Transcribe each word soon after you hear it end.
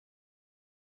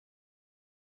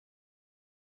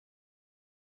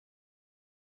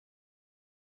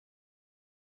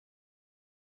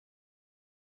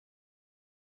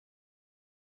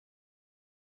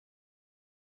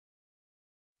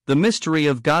The Mystery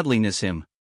of Godliness Hymn.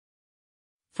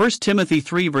 1 Timothy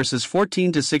 3 verses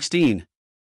 14 to 16.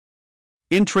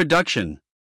 Introduction.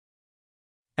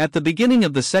 At the beginning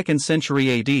of the 2nd century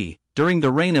AD, during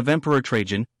the reign of Emperor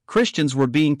Trajan, Christians were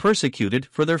being persecuted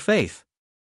for their faith.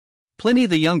 Pliny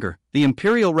the Younger, the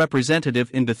imperial representative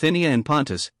in Bithynia and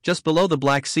Pontus, just below the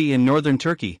Black Sea in northern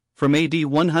Turkey, from AD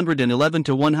 111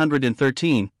 to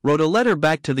 113, wrote a letter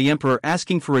back to the emperor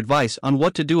asking for advice on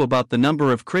what to do about the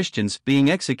number of Christians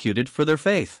being executed for their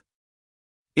faith.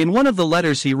 In one of the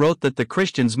letters he wrote that the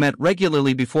Christians met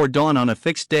regularly before dawn on a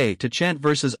fixed day to chant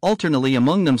verses alternately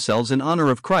among themselves in honor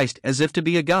of Christ as if to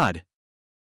be a god.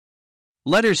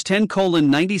 Letters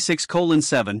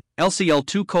 10:96:7, LCL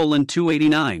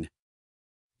 2:289.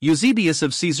 Eusebius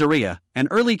of Caesarea, an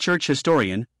early church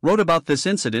historian, wrote about this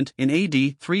incident in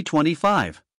AD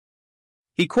 325.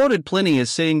 He quoted Pliny as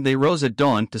saying they rose at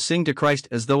dawn to sing to Christ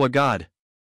as though a god.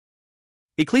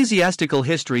 Ecclesiastical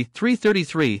History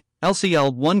 333,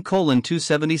 LCL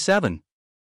 1:277.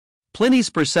 Pliny's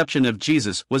perception of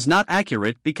Jesus was not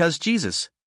accurate because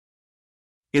Jesus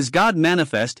is God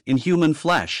manifest in human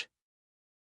flesh.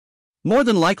 More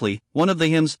than likely, one of the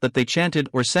hymns that they chanted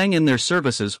or sang in their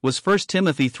services was 1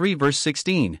 Timothy 3 verse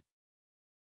 16.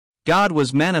 God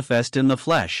was manifest in the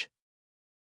flesh,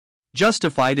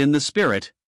 justified in the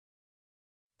Spirit,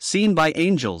 seen by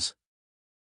angels,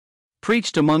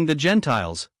 preached among the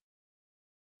Gentiles,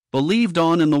 believed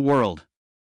on in the world,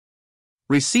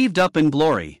 received up in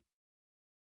glory.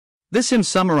 This hymn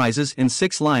summarizes in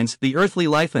 6 lines the earthly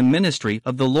life and ministry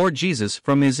of the Lord Jesus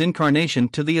from His incarnation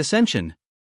to the ascension.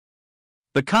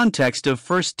 The context of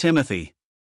 1 Timothy.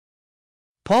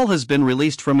 Paul has been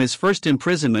released from his first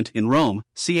imprisonment in Rome,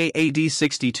 ca. AD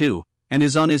 62, and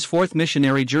is on his 4th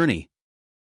missionary journey.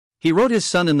 He wrote his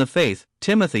son in the faith,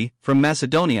 Timothy, from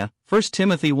Macedonia, 1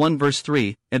 Timothy 1 verse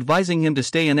 3, advising him to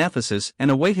stay in Ephesus and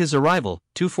await his arrival,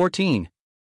 2:14.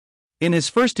 In his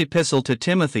first epistle to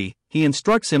Timothy, he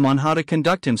instructs him on how to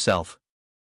conduct himself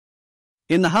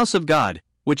in the house of God,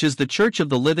 which is the church of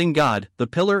the living God, the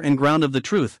pillar and ground of the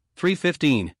truth,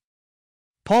 3:15.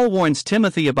 Paul warns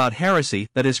Timothy about heresy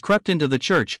that has crept into the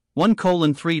church,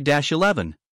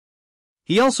 1:3-11.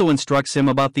 He also instructs him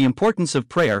about the importance of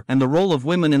prayer and the role of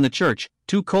women in the church,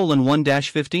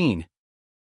 2:1-15.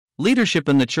 Leadership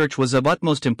in the church was of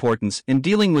utmost importance in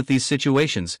dealing with these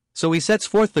situations, so he sets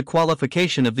forth the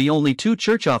qualification of the only 2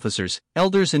 church officers,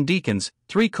 elders and deacons,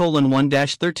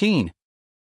 3:1-13.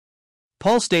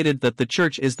 Paul stated that the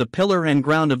church is the pillar and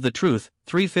ground of the truth,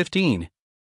 3:15.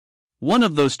 One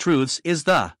of those truths is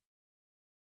the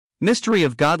mystery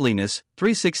of godliness,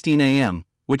 3:16 AM,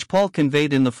 which Paul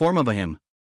conveyed in the form of a hymn.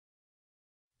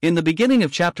 In the beginning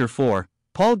of chapter 4,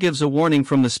 Paul gives a warning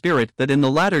from the Spirit that in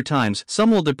the latter times some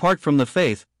will depart from the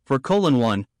faith,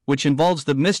 4:1, which involves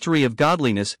the mystery of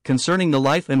godliness concerning the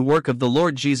life and work of the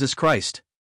Lord Jesus Christ.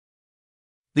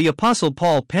 The Apostle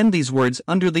Paul penned these words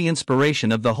under the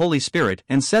inspiration of the Holy Spirit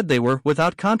and said they were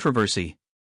without controversy.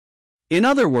 In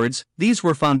other words, these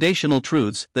were foundational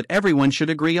truths that everyone should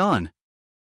agree on.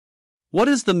 What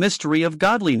is the mystery of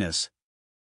godliness?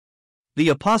 The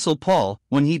Apostle Paul,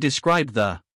 when he described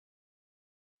the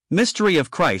mystery of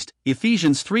Christ,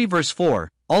 Ephesians 3 verse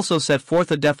 4, also set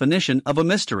forth a definition of a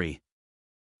mystery.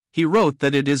 He wrote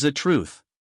that it is a truth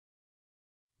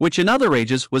which in other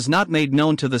ages was not made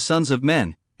known to the sons of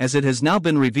men, as it has now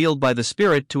been revealed by the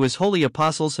Spirit to His holy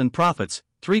apostles and prophets,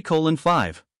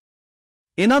 3:5.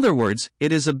 In other words,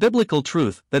 it is a biblical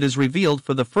truth that is revealed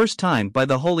for the first time by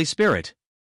the Holy Spirit.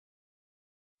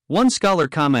 One scholar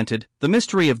commented, "The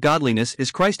mystery of godliness is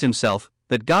Christ Himself,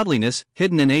 that godliness,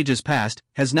 hidden in ages past,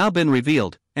 has now been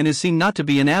revealed, and is seen not to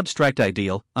be an abstract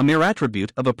ideal, a mere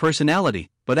attribute of a personality,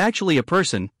 but actually a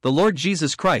person, the Lord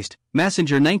Jesus Christ."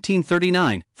 Massinger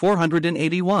 1939,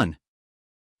 481.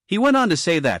 He went on to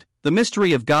say that the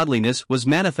mystery of godliness was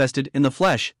manifested in the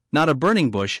flesh, not a burning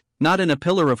bush, not in a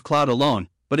pillar of cloud alone,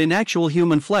 but in actual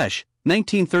human flesh,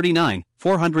 1939,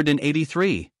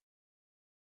 483.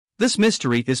 This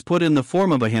mystery is put in the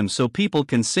form of a hymn so people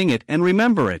can sing it and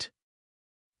remember it.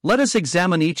 Let us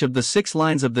examine each of the 6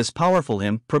 lines of this powerful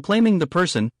hymn proclaiming the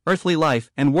person, earthly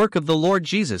life, and work of the Lord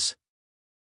Jesus.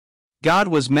 God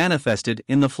was manifested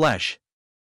in the flesh.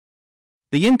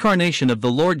 The incarnation of the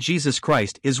Lord Jesus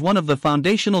Christ is one of the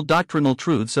foundational doctrinal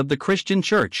truths of the Christian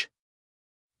Church.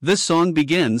 This song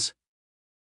begins,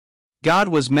 God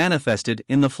was manifested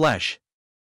in the flesh.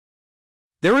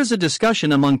 There is a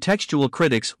discussion among textual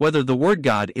critics whether the word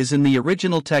God is in the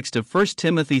original text of 1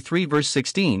 Timothy 3 verse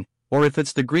 16, or if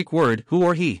it's the Greek word who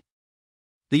or he.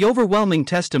 The overwhelming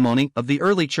testimony of the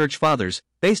early church fathers,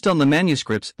 based on the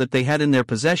manuscripts that they had in their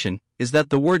possession, is that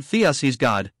the word theos,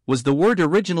 God, was the word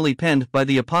originally penned by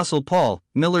the Apostle Paul,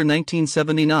 Miller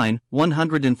 1979,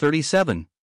 137.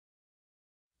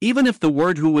 Even if the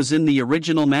word who was in the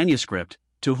original manuscript,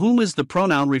 to whom is the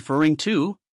pronoun referring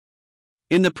to?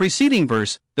 In the preceding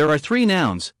verse, there are three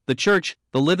nouns: the church,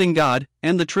 the living God,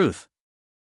 and the truth.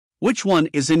 Which one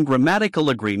is in grammatical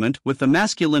agreement with the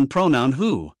masculine pronoun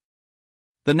who?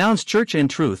 The nouns church and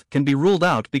truth can be ruled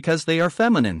out because they are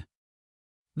feminine,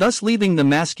 thus leaving the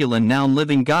masculine noun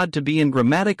living God to be in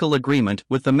grammatical agreement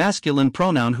with the masculine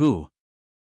pronoun who.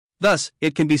 Thus,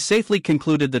 it can be safely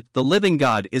concluded that the living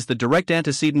God is the direct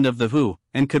antecedent of the who,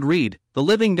 and could read, the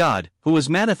living God, who was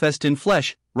manifest in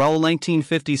flesh, Rowell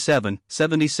 1957,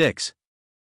 76.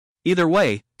 Either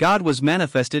way, God was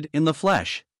manifested in the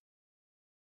flesh.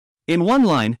 In one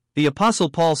line, the Apostle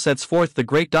Paul sets forth the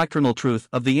great doctrinal truth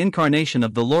of the incarnation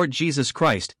of the Lord Jesus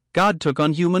Christ: God took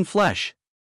on human flesh.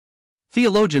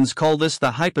 Theologians call this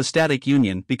the hypostatic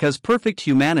union because perfect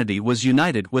humanity was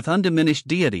united with undiminished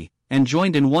deity, and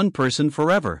joined in one person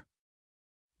forever.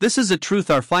 This is a truth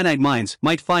our finite minds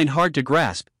might find hard to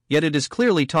grasp, yet it is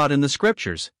clearly taught in the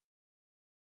Scriptures.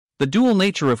 The dual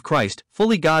nature of Christ,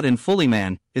 fully God and fully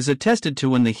man, is attested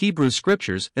to in the Hebrew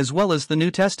Scriptures as well as the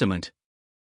New Testament.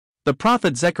 The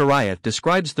prophet Zechariah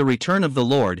describes the return of the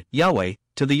Lord, Yahweh,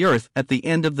 to the earth at the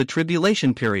end of the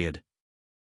tribulation period.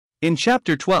 In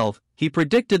chapter 12, he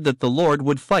predicted that the Lord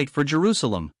would fight for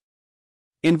Jerusalem.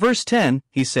 In verse 10,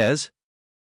 he says,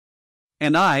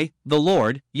 "And I, the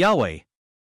Lord, Yahweh,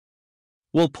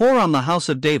 will pour on the house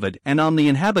of David and on the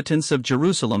inhabitants of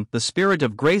Jerusalem the spirit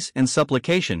of grace and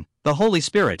supplication, the Holy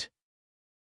Spirit.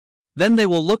 Then they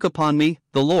will look upon me,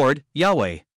 the Lord,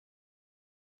 Yahweh,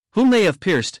 whom they have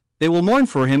pierced. They will mourn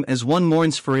for him as one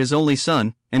mourns for his only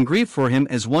son, and grieve for him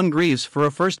as one grieves for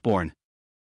a firstborn."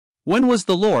 When was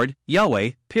the Lord,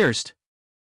 Yahweh, pierced?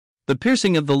 The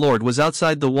piercing of the Lord was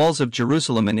outside the walls of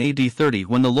Jerusalem in AD 30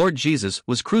 when the Lord Jesus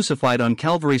was crucified on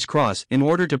Calvary's cross in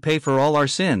order to pay for all our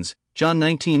sins, John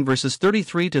 19 verses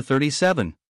 33 to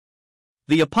 37.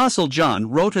 The Apostle John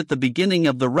wrote at the beginning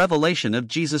of the revelation of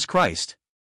Jesus Christ,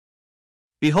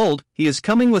 "Behold, he is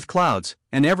coming with clouds,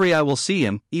 and every eye will see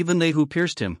him, even they who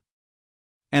pierced him.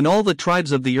 And all the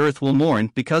tribes of the earth will mourn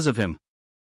because of him.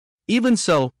 Even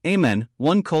so, Amen."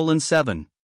 1:7.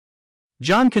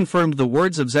 John confirmed the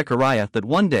words of Zechariah that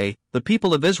one day, the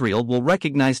people of Israel will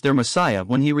recognize their Messiah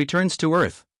when he returns to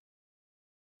earth.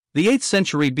 The 8th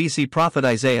century BC prophet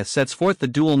Isaiah sets forth the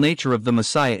dual nature of the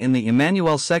Messiah in the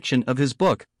Emmanuel section of his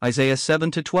book, Isaiah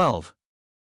 7-12.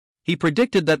 He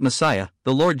predicted that Messiah,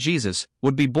 the Lord Jesus,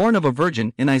 would be born of a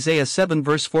virgin in Isaiah 7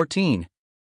 verse 14.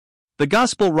 The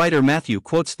Gospel writer Matthew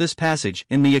quotes this passage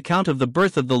in the account of the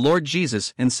birth of the Lord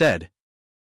Jesus and said,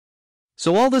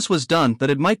 "So all this was done that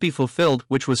it might be fulfilled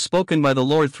which was spoken by the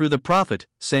Lord through the prophet,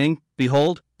 saying,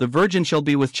 Behold, the virgin shall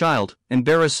be with child, and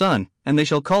bear a son, and they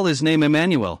shall call his name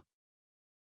Emmanuel."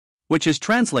 Which is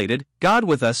translated, God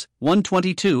with us,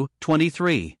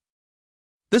 1:22-23.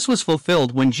 This was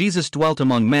fulfilled when Jesus dwelt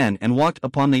among men and walked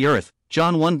upon the earth,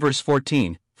 John 1 verse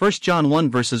 14, 1 John 1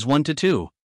 verses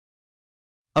 1-2.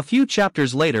 A few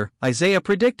chapters later, Isaiah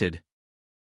predicted,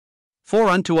 "For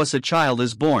unto us a child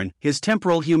is born, his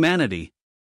temporal humanity.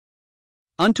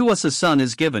 Unto us a son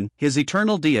is given, his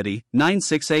eternal deity."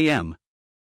 9:6 a.m.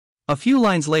 A few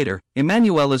lines later,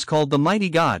 Emmanuel is called the mighty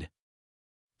God.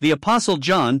 The Apostle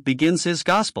John begins his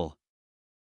Gospel.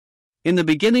 "In the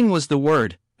beginning was the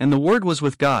Word, and the Word was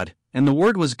with God, and the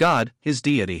Word was God," his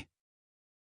deity.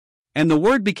 "And the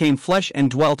Word became flesh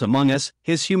and dwelt among us,"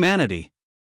 his humanity.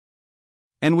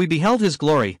 "And we beheld his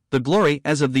glory, the glory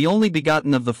as of the only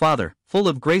begotten of the Father, full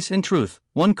of grace and truth."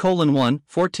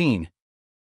 1:1-14.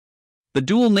 The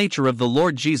dual nature of the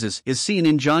Lord Jesus is seen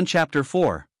in John chapter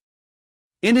 4.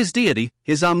 In his deity,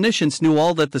 his omniscience knew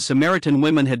all that the Samaritan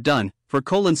women had done, for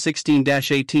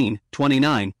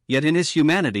 16-18-29, yet in his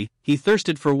humanity, he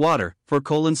thirsted for water, for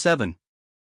 7.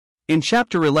 In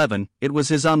chapter 11, it was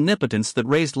his omnipotence that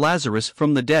raised Lazarus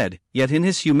from the dead, yet in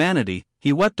his humanity,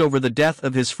 he wept over the death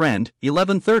of his friend,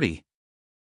 11:30.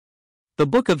 The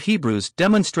book of Hebrews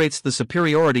demonstrates the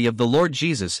superiority of the Lord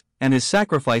Jesus, and his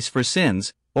sacrifice for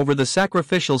sins, over the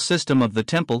sacrificial system of the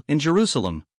temple in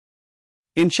Jerusalem.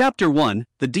 In chapter 1,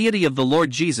 the deity of the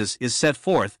Lord Jesus is set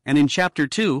forth, and in chapter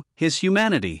 2, his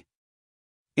humanity.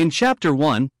 In chapter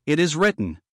 1, it is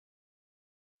written,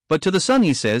 "But to the Son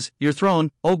he says, Your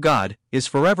throne, O God, is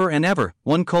forever and ever."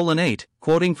 1:8,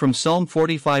 quoting from Psalm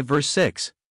 45 verse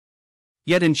 6.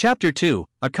 Yet in chapter 2,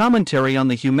 a commentary on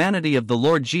the humanity of the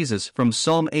Lord Jesus from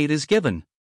Psalm 8 is given.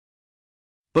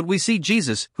 But we see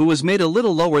Jesus, who was made a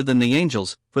little lower than the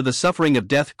angels, for the suffering of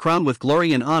death crowned with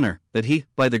glory and honor, that he,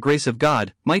 by the grace of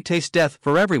God, might taste death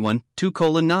for everyone.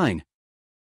 2:9.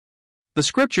 The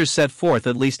scriptures set forth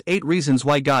at least 8 reasons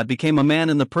why God became a man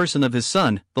in the person of his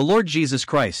Son, the Lord Jesus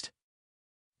Christ.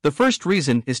 The first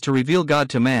reason is to reveal God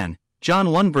to man,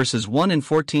 John 1 verses 1 and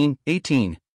 14,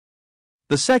 18.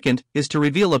 The second is to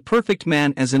reveal a perfect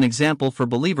man as an example for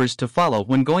believers to follow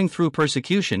when going through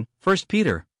persecution, 1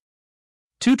 Peter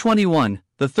 2:21.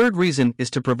 The third reason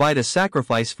is to provide a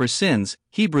sacrifice for sins,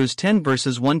 Hebrews 10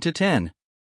 verses 1 to 10.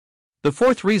 The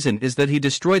fourth reason is that he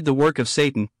destroyed the work of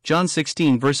Satan, John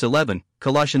 16 verse 11,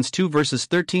 Colossians 2 verses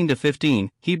 13 to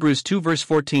 15, Hebrews 2 verse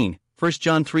 14, 1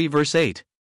 John 3 verse 8.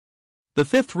 The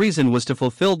fifth reason was to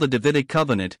fulfill the Davidic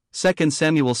covenant, 2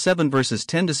 Samuel 7 verses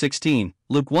 10 to 16,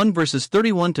 Luke 1 verses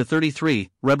 31 to 33,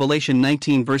 Revelation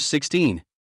 19 verse 16.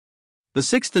 The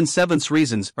sixth and seventh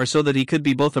reasons are so that he could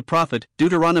be both a prophet,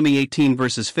 Deuteronomy 18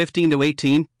 verses 15 to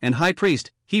 18, and high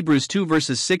priest, Hebrews 2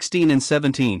 verses 16 and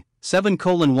 17,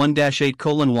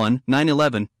 7:1-8:1,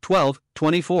 9:11, 12,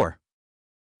 24.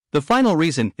 The final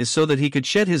reason is so that he could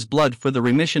shed his blood for the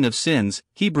remission of sins,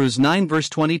 Hebrews 9 verse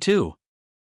 22.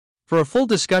 For a full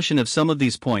discussion of some of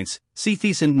these points, see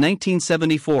Thiessen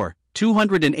 1974,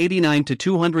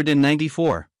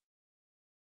 289-294.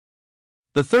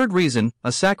 The third reason,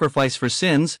 a sacrifice for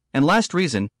sins, and last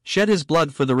reason, shed his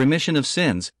blood for the remission of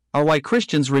sins, are why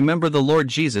Christians remember the Lord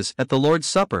Jesus at the Lord's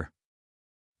Supper.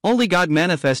 Only God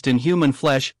manifest in human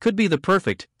flesh could be the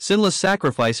perfect, sinless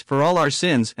sacrifice for all our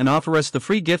sins and offer us the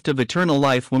free gift of eternal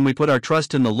life when we put our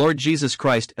trust in the Lord Jesus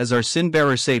Christ as our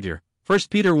sin-bearer Savior. 1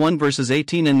 Peter 1 verses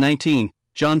 18 and 19,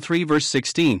 John 3 verse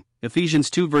 16,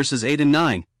 Ephesians 2 verses 8 and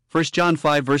 9, 1 John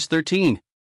 5 verse 13.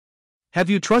 Have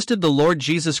you trusted the Lord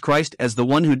Jesus Christ as the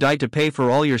one who died to pay for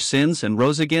all your sins and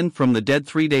rose again from the dead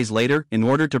 3 days later in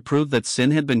order to prove that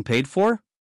sin had been paid for?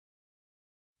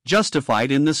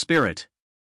 Justified in the Spirit.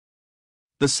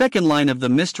 The second line of the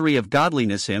mystery of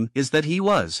godliness hymn is that he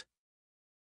was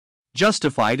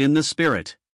justified in the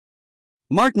Spirit.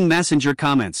 Martin Massenger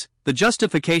comments, the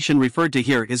justification referred to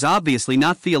here is obviously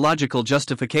not theological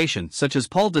justification such as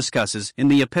Paul discusses in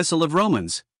the Epistle of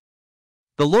Romans.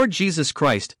 The Lord Jesus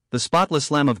Christ, the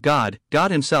spotless Lamb of God, God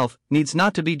himself, needs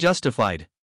not to be justified.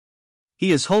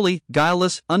 He is holy,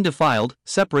 guileless, undefiled,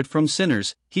 separate from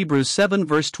sinners, Hebrews 7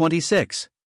 verse 26.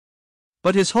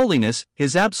 But his holiness,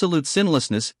 his absolute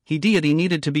sinlessness, his deity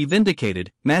needed to be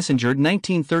vindicated, Massenger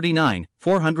 1939,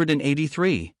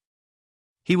 483.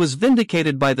 He was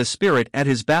vindicated by the Spirit at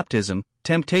his baptism,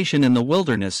 temptation in the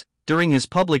wilderness, during his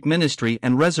public ministry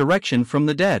and resurrection from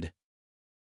the dead.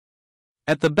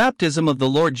 At the baptism of the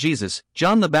Lord Jesus,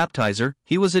 John the Baptizer,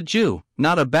 he was a Jew,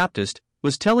 not a Baptist,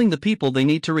 was telling the people they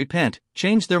need to repent,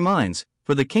 change their minds,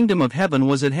 for the kingdom of heaven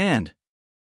was at hand.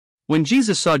 When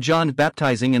Jesus saw John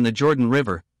baptizing in the Jordan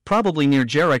River, probably near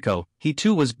Jericho, he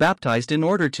too was baptized in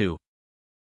order to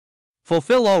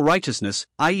fulfill all righteousness,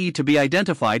 i.e. to be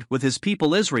identified with his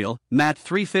people Israel, Matt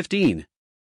 3:15.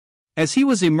 As he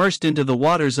was immersed into the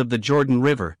waters of the Jordan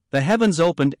River, the heavens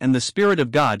opened and the Spirit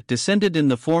of God descended in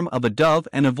the form of a dove,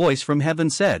 and a voice from heaven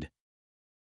said,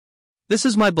 "This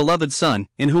is my beloved Son,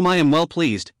 in whom I am well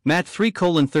pleased." Matt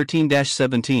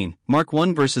 3:13-17, Mark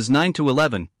 1 verses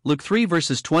 9-11, Luke 3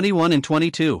 verses 21 and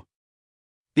 22.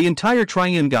 The entire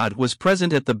triune God was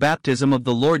present at the baptism of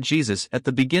the Lord Jesus at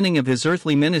the beginning of his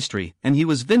earthly ministry, and he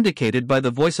was vindicated by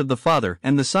the voice of the Father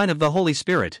and the sign of the Holy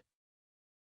Spirit.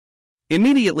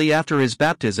 Immediately after his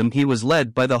baptism he was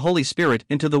led by the Holy Spirit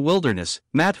into the wilderness,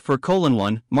 Matt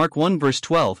 4:1, Mark 1 verse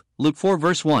 12, Luke 4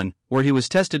 verse 1, where he was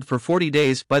tested for 40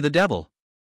 days by the devil.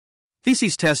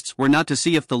 These tests were not to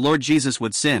see if the Lord Jesus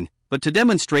would sin, but to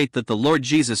demonstrate that the Lord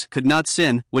Jesus could not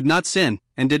sin, would not sin,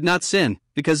 and did not sin,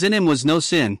 because in him was no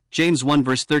sin, James 1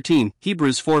 verse 13,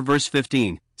 Hebrews 4 verse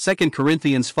 15, 2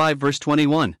 Corinthians 5 verse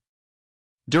 21.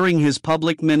 During his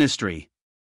public ministry,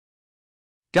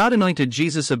 God anointed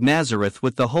Jesus of Nazareth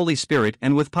with the Holy Spirit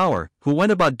and with power, who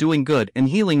went about doing good and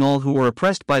healing all who were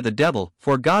oppressed by the devil,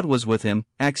 for God was with him,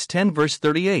 Acts 10 verse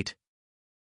 38.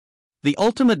 The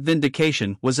ultimate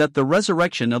vindication was at the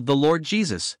resurrection of the Lord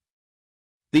Jesus.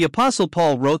 The Apostle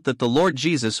Paul wrote that the Lord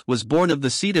Jesus was born of the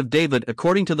seed of David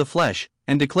according to the flesh,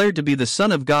 and declared to be the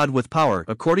Son of God with power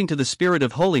according to the Spirit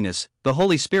of holiness, the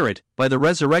Holy Spirit, by the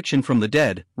resurrection from the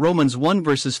dead, Romans 1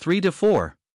 verses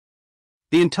 3-4.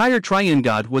 The entire triune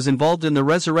God was involved in the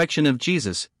resurrection of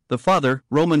Jesus, the Father,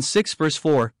 Romans 6 verse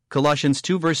 4, Colossians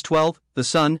 2 verse 12, the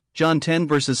Son, John 10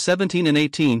 verses 17 and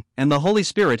 18, and the Holy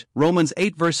Spirit, Romans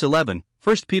 8 verse 11,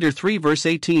 1 Peter 3 verse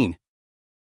 18.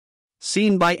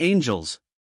 Seen by angels.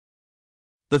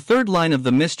 The third line of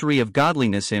the mystery of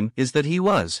godliness him is that he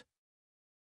was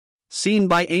seen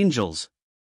by angels.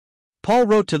 Paul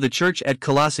wrote to the church at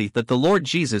Colossae that the Lord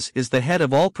Jesus is the head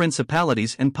of all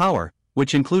principalities and power,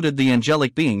 which included the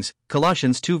angelic beings,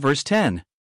 Colossians 2 verse 10.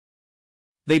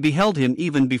 They beheld him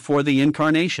even before the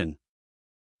incarnation.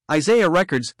 Isaiah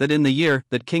records that in the year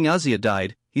that King Uzziah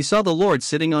died, he saw the Lord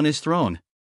sitting on his throne.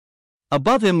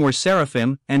 Above him were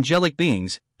seraphim, angelic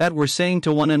beings, that were saying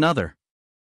to one another,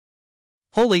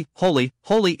 Holy, holy,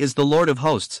 holy is the Lord of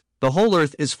hosts, the whole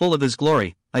earth is full of his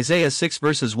glory. Isaiah 6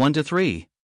 verses 1-3.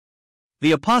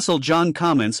 The Apostle John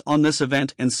comments on this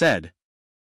event and said,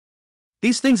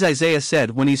 These things Isaiah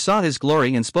said when he saw his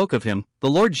glory and spoke of him, the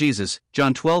Lord Jesus,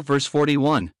 John 12 verse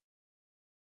 41.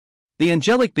 The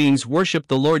angelic beings worshiped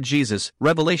the Lord Jesus,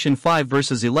 Revelation 5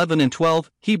 verses 11 and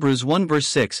 12, Hebrews 1 verse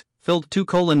 6, Phil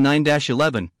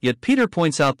 2:9-11, yet Peter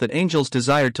points out that angels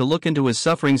desired to look into his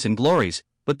sufferings and glories,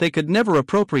 but they could never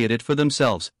appropriate it for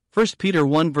themselves, 1 Peter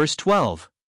 1 verse 12.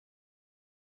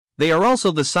 They are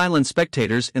also the silent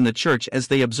spectators in the church as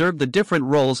they observe the different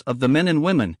roles of the men and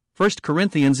women, 1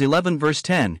 Corinthians 11 verse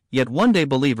 10, yet one day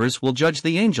believers will judge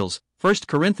the angels, 1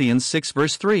 Corinthians 6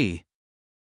 verse 3.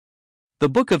 The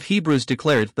book of Hebrews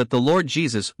declared that the Lord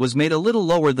Jesus was made a little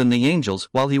lower than the angels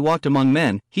while he walked among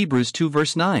men, Hebrews 2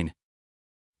 verse 9.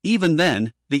 Even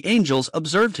then, the angels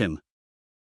observed him.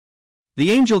 The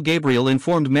angel Gabriel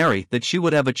informed Mary that she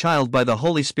would have a child by the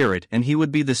Holy Spirit and he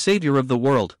would be the Savior of the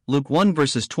world, Luke 1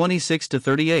 verses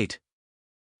 26-38.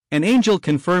 An angel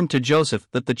confirmed to Joseph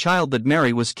that the child that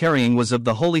Mary was carrying was of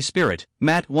the Holy Spirit,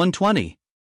 Matt 1:20.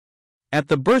 At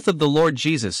the birth of the Lord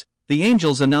Jesus, the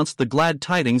angels announced the glad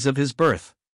tidings of his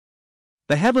birth.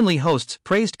 The heavenly hosts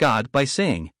praised God by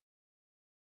saying,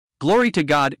 Glory to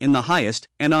God in the highest,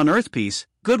 and on earth peace,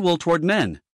 goodwill toward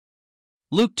men.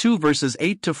 Luke 2 verses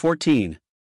 8-14.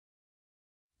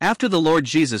 After the Lord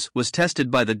Jesus was tested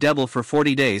by the devil for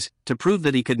 40 days, to prove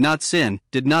that he could not sin,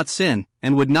 did not sin,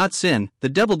 and would not sin, the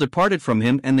devil departed from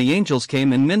him and the angels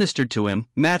came and ministered to him,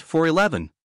 Matt 4:11.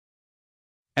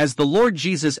 As the Lord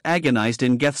Jesus agonized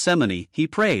in Gethsemane, he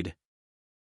prayed,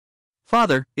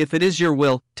 Father, if it is your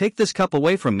will, take this cup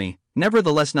away from me,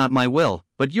 nevertheless not my will,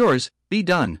 but yours, be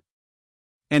done.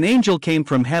 An angel came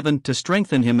from heaven to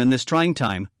strengthen him in this trying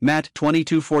time, Matt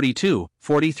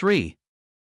 22:42-43.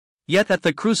 Yet at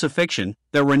the crucifixion,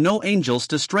 there were no angels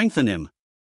to strengthen him.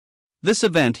 This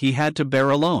event he had to bear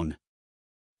alone.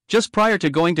 Just prior to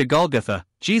going to Golgotha,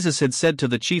 Jesus had said to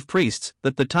the chief priests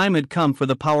that the time had come for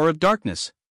the power of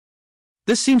darkness.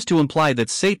 This seems to imply that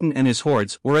Satan and his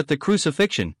hordes were at the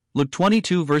crucifixion, Luke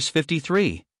 22 verse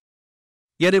 53.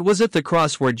 Yet it was at the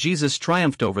cross where Jesus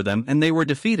triumphed over them and they were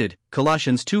defeated,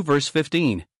 Colossians 2 verse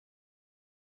 15.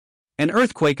 An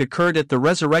earthquake occurred at the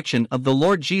resurrection of the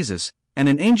Lord Jesus, and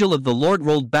an angel of the Lord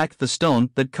rolled back the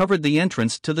stone that covered the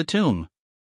entrance to the tomb.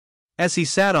 As he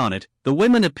sat on it, the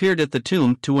women appeared at the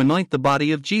tomb to anoint the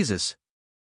body of Jesus.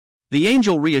 The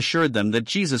angel reassured them that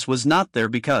Jesus was not there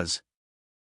because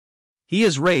he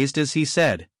is raised as he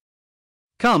said.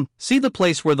 Come, see the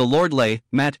place where the Lord lay,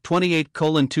 Matt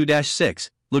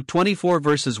 28:2-6, Luke 24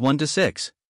 verses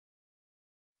 1-6.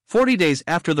 40 days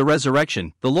after the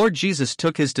resurrection, the Lord Jesus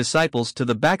took his disciples to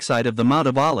the backside of the Mount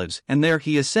of Olives and there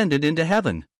he ascended into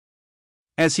heaven.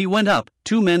 As he went up,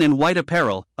 two men in white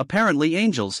apparel, apparently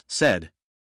angels, said,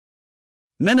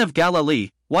 Men of Galilee,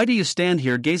 why do you stand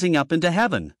here gazing up into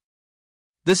heaven?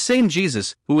 This same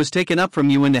Jesus, who was taken up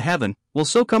from you into heaven, will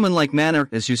so come in like manner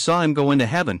as you saw him go into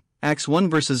heaven, Acts 1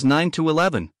 verses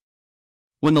 9-11.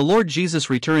 When the Lord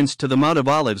Jesus returns to the Mount of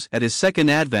Olives at his second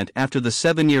advent after the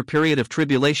 7-year period of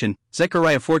tribulation,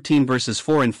 Zechariah 14 verses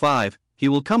 4 and 5, he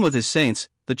will come with his saints,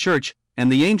 the church,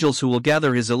 and the angels who will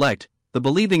gather his elect, the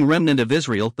believing remnant of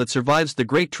Israel that survives the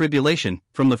great tribulation,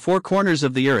 from the four corners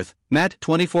of the earth, Matt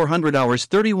 2400 hours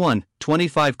 31,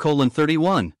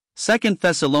 25:31, 2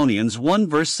 Thessalonians 1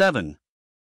 verse 7.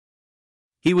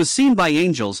 He was seen by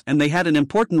angels and they had an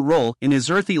important role in his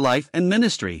earthly life and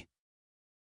ministry.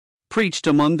 Preached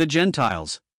among the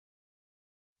Gentiles.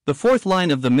 The fourth line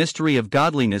of the mystery of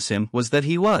godliness him was that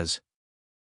he was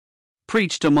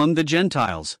preached among the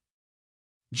Gentiles.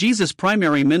 Jesus'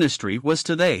 primary ministry was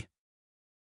to they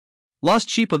lost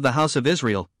sheep of the house of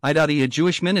Israel, i.e. a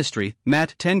Jewish ministry,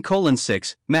 Matt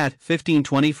 10:6, Matt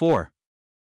 15:24.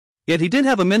 Yet he did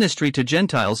have a ministry to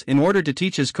Gentiles in order to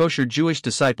teach his kosher Jewish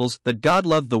disciples that God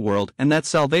loved the world and that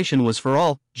salvation was for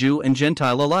all, Jew and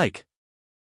Gentile alike.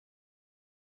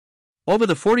 Over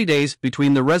the 40 days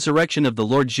between the resurrection of the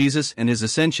Lord Jesus and his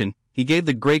ascension, he gave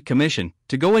the Great Commission,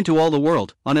 to go into all the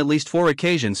world, on at least 4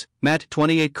 occasions, Matt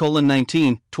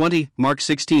 28:19, 20, Mark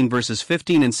 16 verses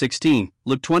 15 and 16,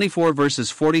 Luke 24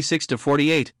 verses 46 to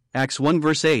 48, Acts 1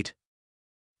 verse 8.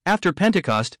 After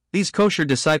Pentecost, these kosher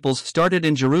disciples started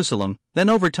in Jerusalem, then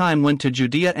over time went to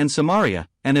Judea and Samaria,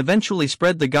 and eventually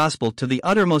spread the gospel to the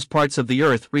uttermost parts of the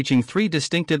earth, reaching 3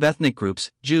 distinctive ethnic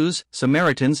groups: Jews,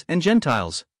 Samaritans, and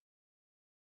Gentiles.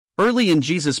 Early in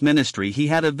Jesus' ministry he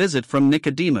had a visit from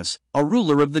Nicodemus, a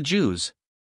ruler of the Jews.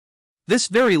 This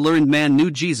very learned man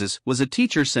knew Jesus was a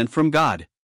teacher sent from God.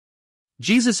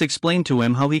 Jesus explained to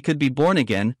him how he could be born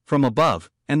again, from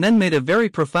above, and then made a very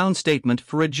profound statement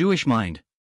for a Jewish mind.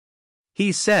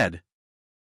 He said,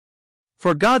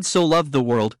 "For God so loved the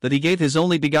world that he gave his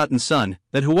only begotten Son,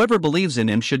 that whoever believes in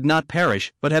him should not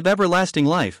perish, but have everlasting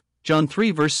life." John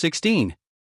 3 verse 16.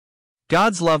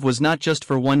 God's love was not just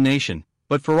for one nation,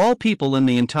 but for all people in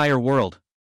the entire world.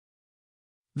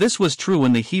 This was true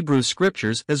in the Hebrew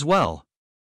Scriptures as well.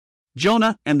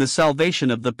 Jonah and the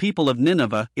salvation of the people of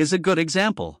Nineveh is a good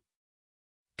example.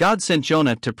 God sent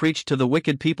Jonah to preach to the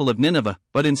wicked people of Nineveh,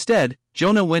 but instead,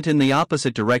 Jonah went in the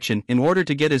opposite direction in order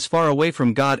to get as far away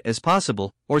from God as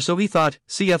possible, or so he thought,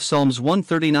 cf. Psalms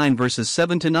 139 verses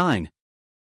 7 to 9.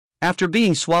 After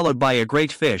being swallowed by a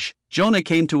great fish, Jonah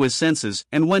came to his senses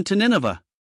and went to Nineveh.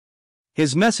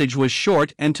 His message was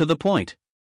short and to the point.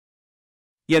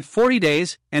 Yet 40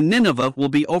 days, and Nineveh will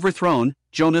be overthrown,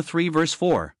 Jonah 3 verse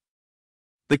 4.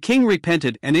 The king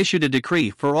repented and issued a decree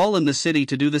for all in the city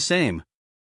to do the same.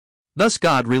 Thus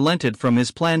God relented from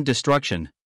his planned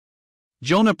destruction.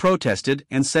 Jonah protested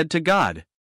and said to God,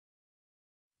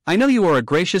 "I know you are a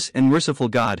gracious and merciful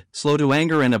God, slow to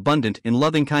anger and abundant in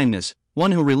loving kindness,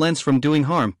 one who relents from doing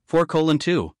harm."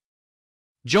 4:2.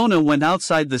 Jonah went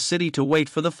outside the city to wait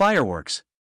for the fireworks.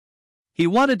 He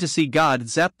wanted to see God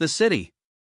zap the city.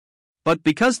 But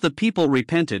because the people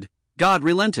repented, God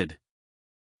relented.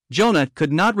 Jonah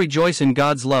could not rejoice in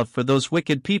God's love for those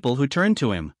wicked people who turned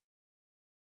to him.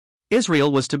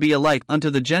 Israel was to be a light unto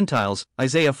the Gentiles,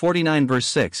 Isaiah 49 verse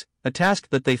 6, a task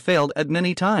that they failed at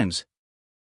many times.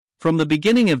 From the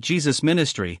beginning of Jesus'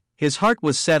 ministry, his heart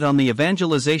was set on the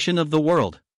evangelization of the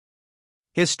world.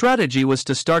 His strategy was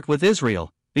to start with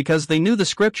Israel, because they knew the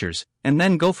Scriptures, and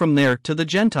then go from there to the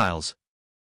Gentiles.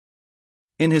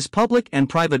 In his public and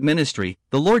private ministry,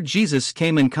 the Lord Jesus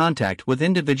came in contact with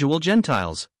individual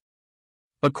Gentiles.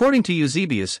 According to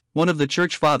Eusebius, one of the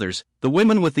church fathers, the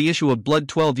woman with the issue of blood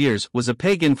 12 years was a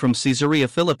pagan from Caesarea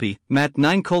Philippi, Matt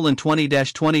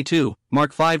 9:20-22,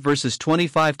 Mark 5 verses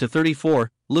 25 to 34,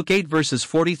 Luke 8 verses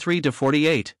 43 to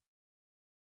 48.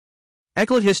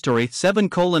 Ecclet History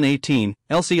 7:18,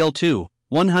 LCL 2,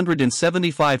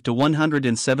 175 to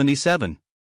 177.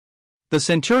 The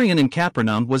centurion in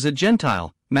Capernaum was a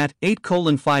Gentile, Matt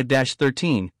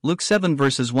 8:5-13, Luke 7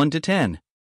 verses 1 to 10.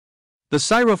 The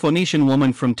Syrophoenician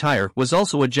woman from Tyre was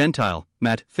also a Gentile,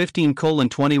 Matt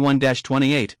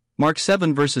 15:21-28, Mark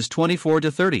 7 verses 24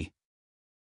 to 30.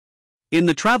 In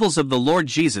the travels of the Lord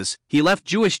Jesus, he left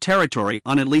Jewish territory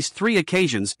on at least 3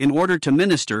 occasions in order to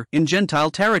minister in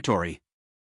Gentile territory.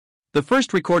 The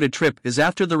first recorded trip is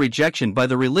after the rejection by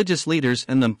the religious leaders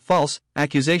and the false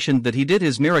accusation that he did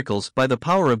his miracles by the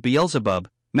power of Beelzebub,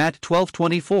 Matt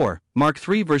 12:24, Mark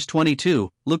 3 verse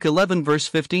 22, Luke 11 verse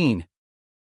 15.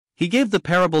 He gave the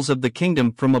parables of the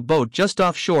kingdom from a boat just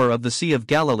offshore of the Sea of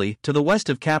Galilee to the west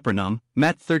of Capernaum,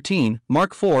 Matt 13,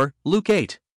 Mark 4, Luke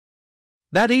 8.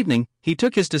 That evening, he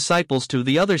took his disciples to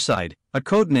the other side, a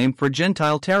code name for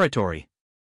Gentile territory.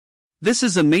 This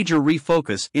is a major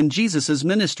refocus in Jesus'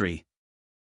 ministry.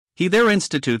 He there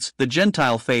institutes the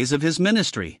Gentile phase of his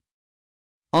ministry.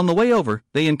 On the way over,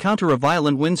 they encounter a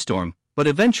violent windstorm, but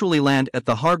eventually land at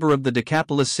the harbor of the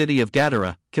Decapolis city of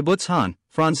Gadara, Kibbutz Han,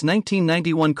 Franz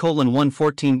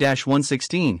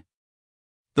 1991:114-116.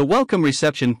 The welcome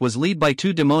reception was led by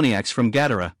 2 demoniacs from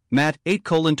Gadara, Matt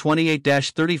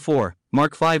 8:28-34,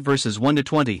 Mark 5 verses 1 to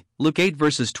 20, Luke 8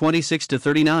 verses 26 to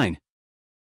 39.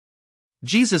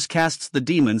 Jesus casts the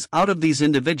demons out of these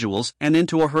individuals and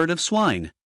into a herd of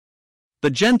swine. The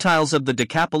Gentiles of the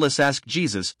Decapolis ask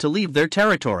Jesus to leave their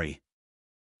territory.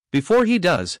 Before he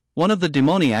does, one of the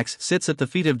demoniacs sits at the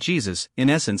feet of Jesus, in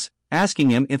essence, asking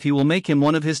him if he will make him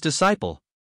one of his disciples.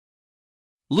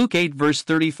 Luke 8 verse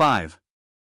 35.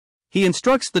 He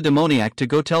instructs the demoniac to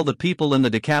go tell the people in the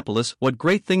Decapolis what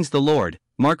great things the Lord,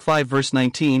 Mark 5 verse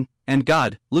 19, and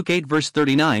God, Luke 8 verse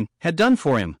 39, had done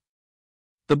for him.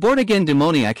 The born-again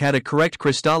demoniac had a correct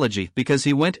Christology because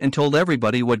he went and told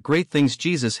everybody what great things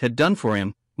Jesus had done for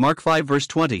him, Mark 5 verse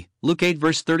 20, Luke 8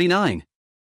 verse 39.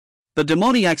 The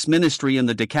demoniac's ministry in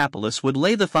the Decapolis would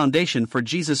lay the foundation for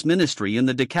Jesus' ministry in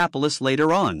the Decapolis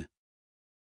later on.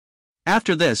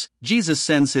 After this, Jesus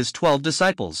sends his 12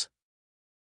 disciples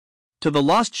to the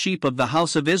lost sheep of the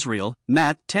house of Israel,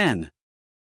 Matt 10.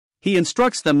 He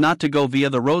instructs them not to go via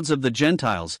the roads of the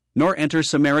Gentiles, nor enter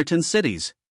Samaritan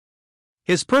cities.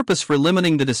 His purpose for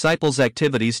limiting the disciples'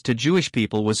 activities to Jewish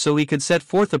people was so he could set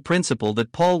forth a principle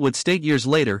that Paul would state years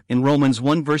later in Romans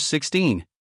 1 verse 16.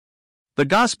 The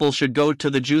gospel should go to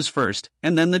the Jews first,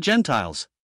 and then the Gentiles.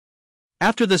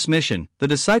 After this mission, the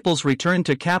disciples returned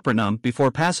to Capernaum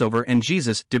before Passover, and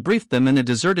Jesus debriefed them in a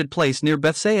deserted place near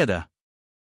Bethsaida.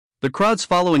 The crowds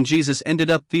following Jesus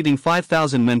ended up feeding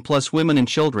 5,000 men plus women and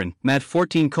children, Matt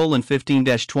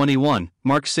 14:15-21,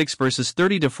 Mark 6 verses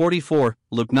 30-44,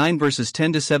 Luke 9 verses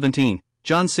 10-17,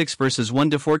 John 6 verses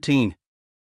 1-14.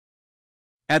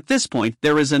 At this point,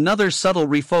 there is another subtle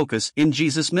refocus in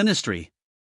Jesus' ministry.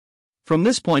 From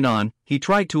this point on, he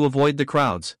tried to avoid the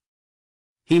crowds.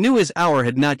 He knew his hour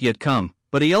had not yet come,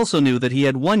 but he also knew that he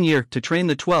had 1 year to train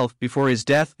the 12 before his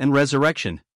death and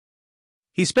resurrection.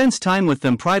 He spends time with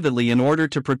them privately in order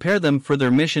to prepare them for their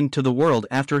mission to the world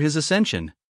after his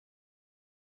ascension.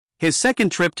 His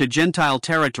second trip to Gentile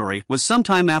territory was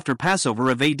sometime after Passover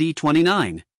of AD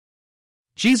 29.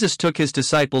 Jesus took his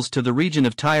disciples to the region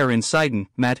of Tyre and Sidon,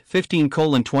 Matt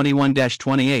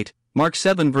 15:21-28, Mark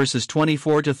 7 verses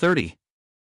 24-30.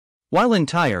 While in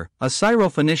Tyre, a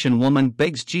Syrophoenician woman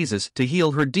begs Jesus to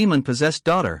heal her demon-possessed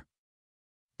daughter.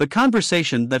 The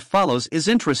conversation that follows is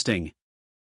interesting.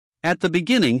 At the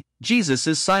beginning, Jesus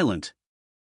is silent.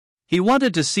 He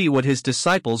wanted to see what his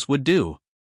disciples would do.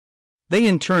 They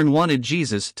in turn wanted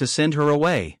Jesus to send her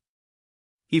away.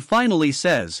 He finally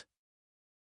says,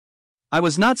 "I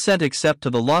was not sent except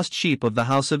to the lost sheep of the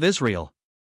house of Israel."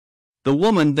 The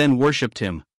woman then worshipped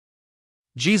him.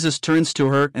 Jesus turns to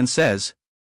her and says,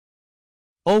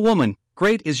 "O woman,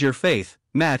 great is your faith,"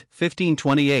 Matt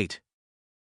 15:28.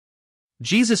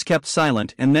 Jesus kept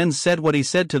silent and then said what he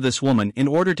said to this woman in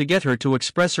order to get her to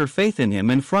express her faith in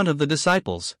him in front of the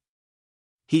disciples.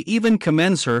 He even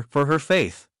commends her for her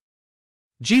faith.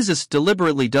 Jesus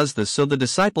deliberately does this so the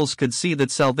disciples could see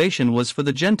that salvation was for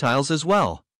the Gentiles as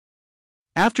well.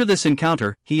 After this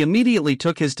encounter, he immediately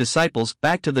took his disciples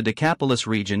back to the Decapolis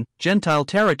region, Gentile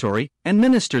territory, and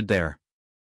ministered there.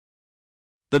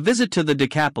 The visit to the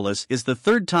Decapolis is the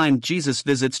third time Jesus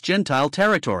visits Gentile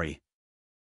territory.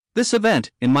 This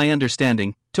event, in my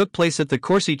understanding, took place at the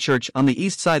Corsi Church on the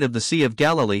east side of the Sea of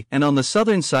Galilee and on the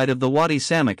southern side of the Wadi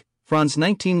Samak, Franz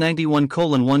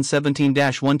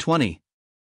 1991:117-120.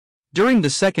 During the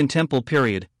Second Temple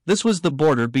period, this was the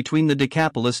border between the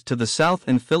Decapolis to the south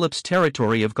and Philip's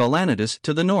territory of Gaulanitis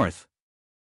to the north.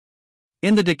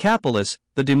 In the Decapolis,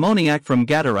 the demoniac from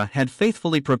Gadara had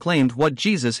faithfully proclaimed what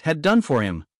Jesus had done for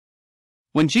him.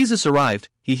 When Jesus arrived,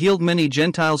 he healed many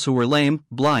Gentiles who were lame,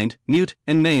 blind, mute,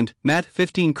 and maimed, Matt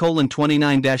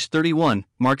 15:29-31,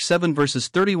 Mark 7 verses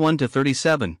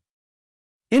 31-37.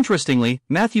 Interestingly,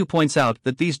 Matthew points out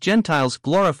that these Gentiles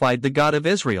glorified the God of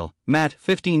Israel, Matt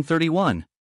 15:31.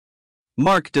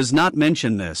 Mark does not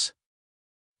mention this.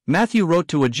 Matthew wrote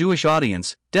to a Jewish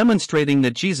audience, demonstrating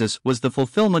that Jesus was the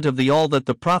fulfillment of all that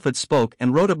the prophets spoke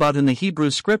and wrote about in the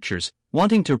Hebrew Scriptures,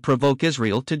 wanting to provoke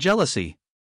Israel to jealousy.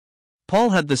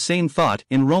 Paul had the same thought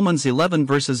in Romans 11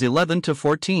 verses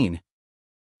 11-14.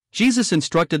 Jesus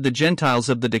instructed the Gentiles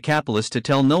of the Decapolis to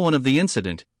tell no one of the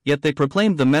incident, yet they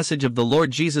proclaimed the message of the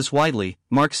Lord Jesus widely,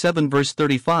 Mark 7 verse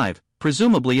 35,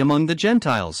 presumably among the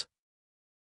Gentiles.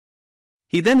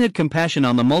 He then had compassion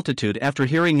on the multitude after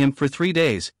hearing him for 3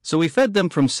 days, so he fed them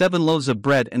from 7 loaves of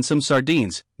bread and some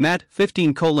sardines, Matt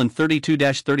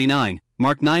 15:32-39,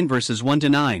 Mark 9 verses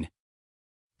 1-9.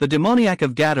 The demoniac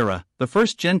of Gadara, the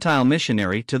first Gentile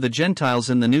missionary to the Gentiles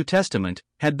in the New Testament,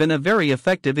 had been a very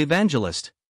effective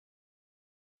evangelist.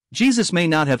 Jesus may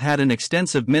not have had an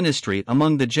extensive ministry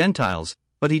among the Gentiles,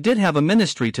 but he did have a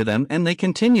ministry to them and they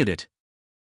continued it.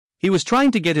 He was trying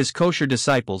to get his kosher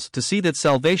disciples to see that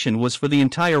salvation was for the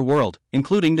entire world,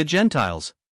 including the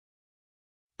Gentiles.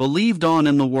 Believed on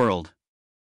in the world.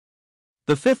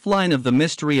 The fifth line of the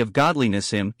Mystery of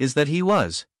Godliness hymn is that he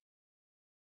was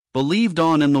believed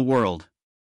on in the world.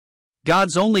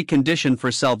 God's only condition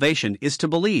for salvation is to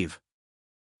believe.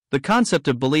 The concept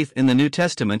of belief in the New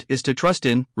Testament is to trust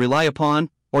in, rely upon,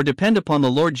 or depend upon the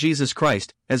Lord Jesus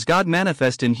Christ, as God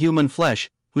manifest in human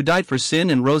flesh, who died for sin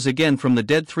and rose again from the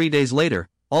dead 3 days later,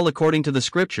 all according to the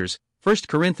Scriptures, 1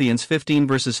 Corinthians 15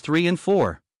 verses 3 and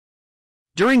 4.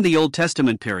 During the Old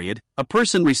Testament period, a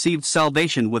person received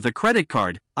salvation with a credit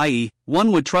card, i.e.,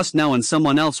 one would trust now and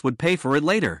someone else would pay for it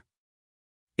later.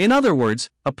 In other words,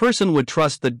 a person would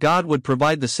trust that God would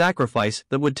provide the sacrifice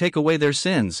that would take away their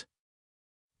sins.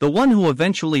 The one who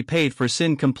eventually paid for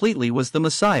sin completely was the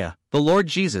Messiah, the Lord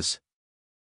Jesus.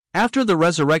 After the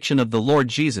resurrection of the Lord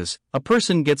Jesus, a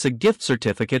person gets a gift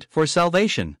certificate for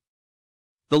salvation.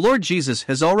 The Lord Jesus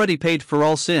has already paid for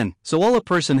all sin, so all a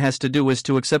person has to do is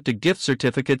to accept a gift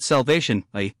certificate salvation,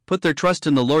 i.e., put their trust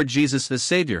in the Lord Jesus as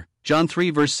Savior. John 3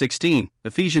 verse 16,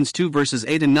 Ephesians 2 verses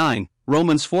 8 and 9,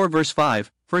 Romans 4 verse 5,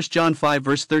 1 John 5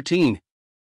 verse 13.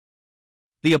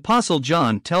 The Apostle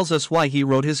John tells us why he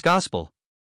wrote his Gospel.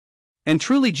 And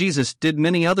truly Jesus did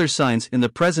many other signs in the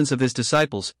presence of his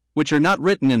disciples, which are not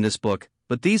written in this book,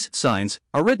 but these signs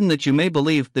are written that you may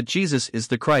believe that Jesus is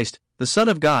the Christ, the Son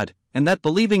of God, and that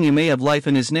believing you may have life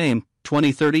in his name.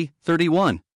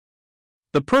 20:30-31.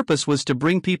 The purpose was to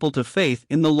bring people to faith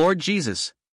in the Lord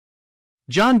Jesus.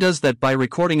 John does that by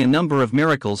recording a number of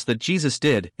miracles that Jesus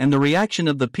did and the reaction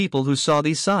of the people who saw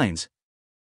these signs.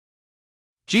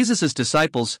 Jesus'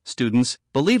 disciples, students,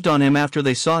 believed on him after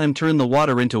they saw him turn the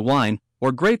water into wine,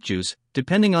 or grape juice,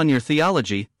 depending on your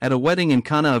theology, at a wedding in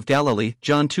Cana of Galilee.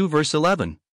 John 2 verse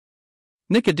 11.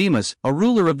 Nicodemus, a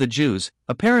ruler of the Jews,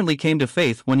 apparently came to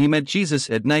faith when he met Jesus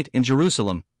at night in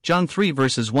Jerusalem. John 3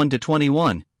 verses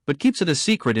 1-21, but keeps it a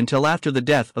secret until after the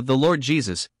death of the Lord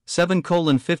Jesus.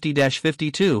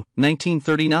 7:50-52,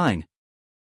 1939.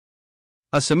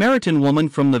 A Samaritan woman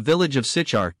from the village of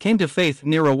Sychar came to faith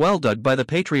near a well dug by the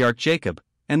patriarch Jacob,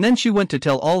 and then she went to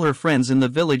tell all her friends in the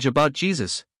village about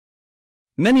Jesus.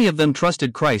 Many of them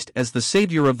trusted Christ as the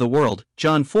Savior of the world.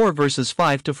 John 4 verses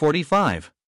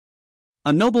 5-45.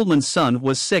 A nobleman's son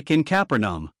was sick in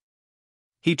Capernaum.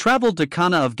 He traveled to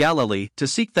Cana of Galilee to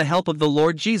seek the help of the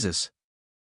Lord Jesus.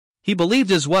 He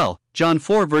believed as well. John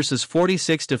 4 verses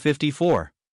 46-54.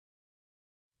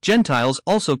 Gentiles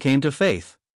also came to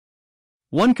faith.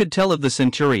 One could tell of the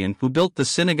centurion who built the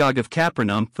synagogue of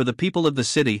Capernaum for the people of the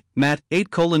city, Matt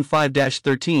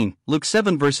 8:5-13, Luke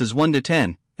 7 verses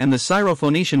 1-10, and the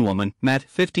Syrophoenician woman, Matt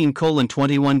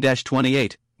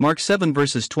 15:21-28, Mark 7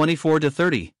 verses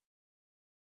 24-30.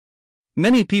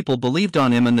 Many people believed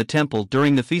on him in the temple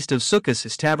during the Feast of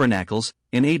Sukkot Tabernacles,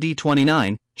 in AD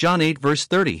 29, John 8 verse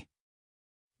 30.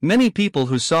 Many people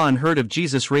who saw and heard of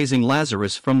Jesus raising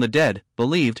Lazarus from the dead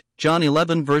believed, John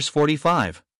 11 verse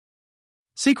 45.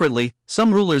 Secretly,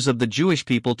 some rulers of the Jewish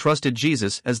people trusted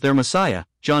Jesus as their Messiah,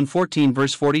 John 14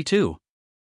 verse 42.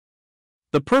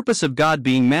 The purpose of God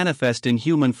being manifest in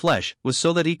human flesh was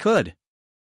so that he could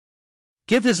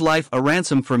give his life a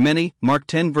ransom for many, Mark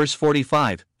 10 verse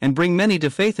 45, and bring many to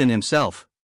faith in himself.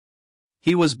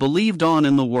 He was believed on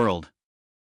in the world,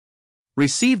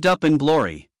 received up in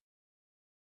glory.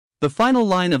 The final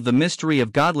line of the mystery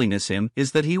of godliness hymn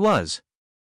is that he was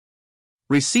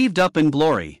received up in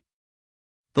glory.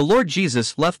 The Lord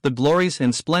Jesus left the glories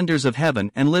and splendors of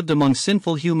heaven and lived among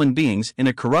sinful human beings in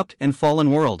a corrupt and fallen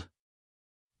world.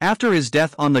 After his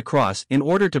death on the cross in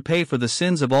order to pay for the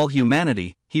sins of all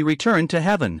humanity, he returned to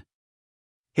heaven.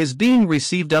 His being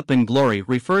received up in glory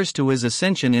refers to his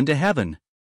ascension into heaven.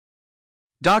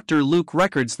 Dr. Luke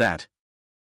records that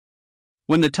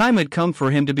when the time had come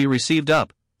for him to be received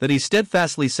up, that he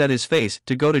steadfastly set his face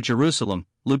to go to Jerusalem,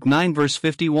 Luke 9 verse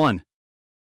 51.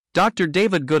 Dr.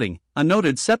 David Gooding, a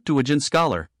noted Septuagint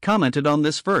scholar, commented on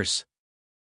this verse.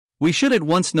 We should at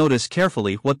once notice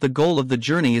carefully what the goal of the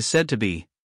journey is said to be.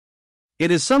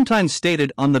 It is sometimes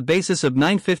stated on the basis of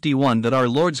 951 that our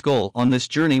Lord's goal on this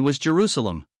journey was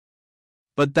Jerusalem.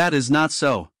 But that is not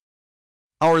so.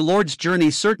 Our Lord's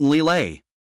journey certainly lay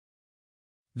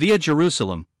via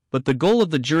Jerusalem, but the goal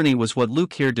of the journey was what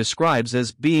Luke here describes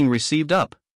as being received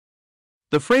up.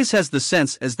 The phrase has the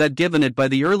sense as that given it by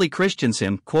the early Christians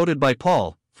hymn quoted by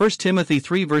Paul, 1 Timothy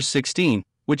 3 verse 16,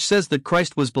 which says that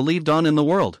Christ was believed on in the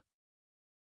world.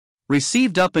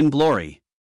 Received up in glory.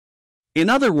 In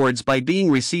other words, by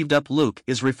being received up, Luke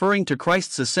is referring to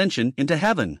Christ's ascension into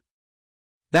heaven.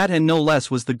 That and no less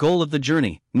was the goal of the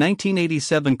journey,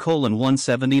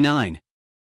 1987:179.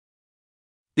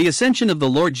 The ascension of the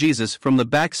Lord Jesus from the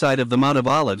backside of the Mount of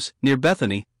Olives, near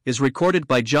Bethany, is recorded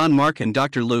by John Mark and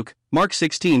Dr. Luke, Mark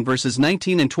 16 verses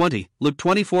 19 and 20, Luke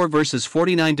 24 verses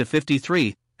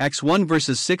 49-53, Acts 1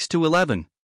 verses 6-11.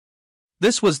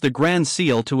 This was the grand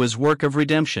seal to his work of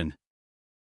redemption.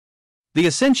 The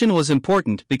ascension was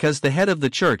important because the head of the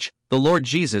church, the Lord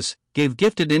Jesus, gave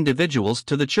gifted individuals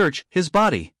to the church, his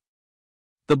body.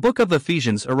 The book of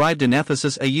Ephesians arrived in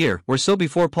Ephesus a year or so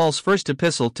before Paul's first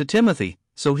epistle to Timothy,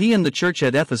 so he and the church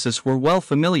at Ephesus were well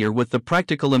familiar with the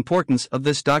practical importance of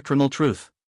this doctrinal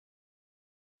truth.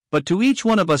 But to each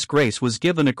one of us grace was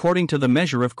given according to the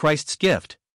measure of Christ's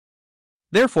gift.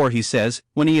 Therefore, he says,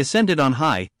 when he ascended on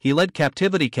high, he led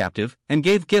captivity captive and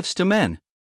gave gifts to men.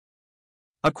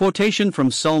 A quotation from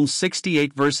Psalm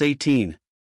 68 verse 18.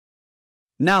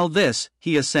 Now this,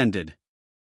 he ascended.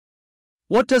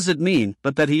 What does it mean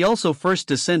but that he also first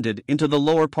descended into the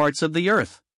lower parts of the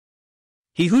earth?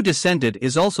 He who descended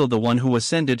is also the one who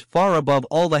ascended far above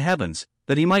all the heavens,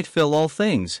 that he might fill all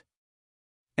things.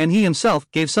 And he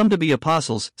himself gave some to be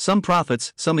apostles, some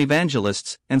prophets, some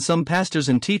evangelists, and some pastors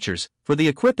and teachers, for the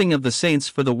equipping of the saints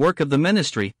for the work of the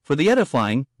ministry, for the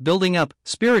edifying, building up,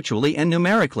 spiritually and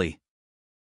numerically,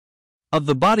 of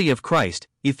the body of Christ.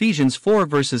 Ephesians 4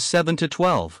 verses 7 to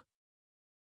 12.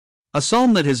 A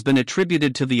psalm that has been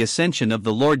attributed to the ascension of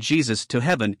the Lord Jesus to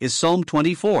heaven is Psalm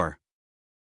 24.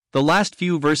 The last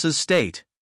few verses state,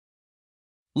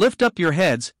 "Lift up your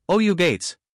heads, O you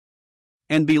gates,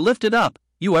 and be lifted up,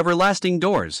 you everlasting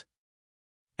doors,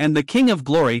 and the King of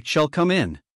glory shall come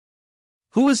in."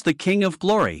 Who is the King of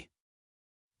glory?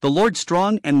 The Lord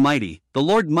strong and mighty, the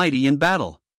Lord mighty in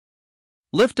battle.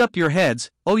 Lift up your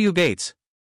heads, O you gates.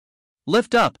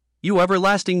 Lift up, you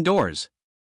everlasting doors,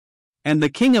 and the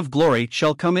King of glory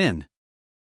shall come in.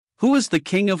 Who is the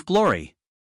King of glory?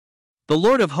 The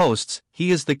Lord of hosts,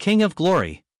 he is the King of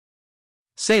glory.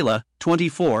 Selah,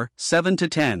 24, 7 to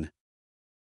 10.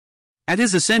 At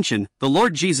his ascension, the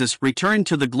Lord Jesus returned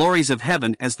to the glories of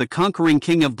heaven as the conquering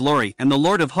King of glory and the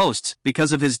Lord of hosts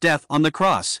because of his death on the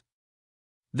cross.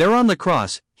 There on the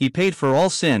cross, he paid for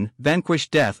all sin, vanquished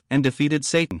death, and defeated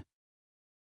Satan.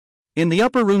 In the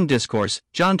Upper Room Discourse,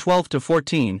 John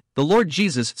 12-14, the Lord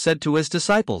Jesus said to his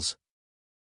disciples,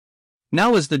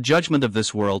 "Now is the judgment of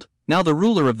this world, now the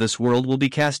ruler of this world will be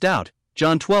cast out."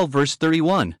 John 12 verse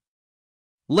 31.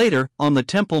 Later, on the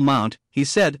Temple Mount, he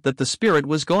said that the Spirit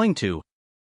was going to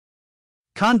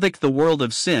convict the world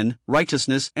of sin,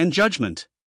 righteousness, and judgment.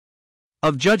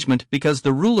 Of judgment because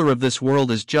the ruler of this world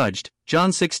is judged,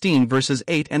 John 16 verses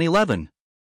 8 and 11.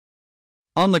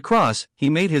 On the cross, he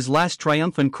made his last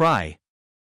triumphant cry.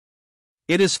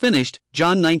 "It is finished,"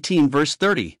 John 19 verse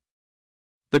 30.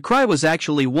 The cry was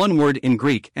actually one word in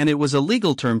Greek, and it was a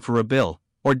legal term for a bill,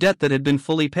 or debt that had been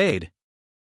fully paid.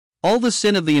 All the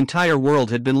sin of the entire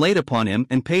world had been laid upon him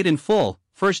and paid in full,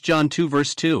 1 John 2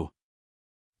 verse 2.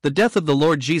 The death of the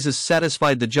Lord Jesus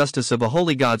satisfied the justice of a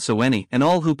holy God, so any and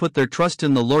all who put their trust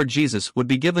in the Lord Jesus would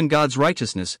be given God's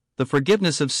righteousness, the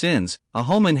forgiveness of sins, a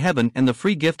home in heaven, and the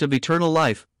free gift of eternal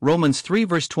life. Romans 3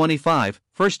 verse 25,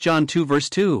 1 John 2 verse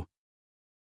 2.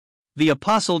 The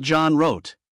Apostle John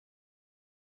wrote,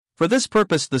 "For this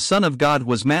purpose the Son of God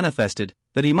was manifested,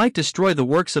 that he might destroy the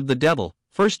works of the devil,"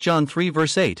 1 John 3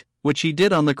 verse 8, which he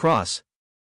did on the cross.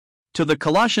 To the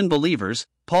Colossian believers,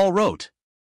 Paul wrote,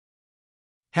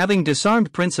 "Having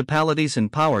disarmed principalities and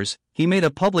powers, he made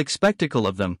a public spectacle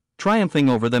of them, triumphing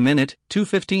over them in it."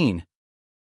 2:15.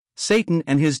 Satan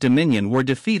and his dominion were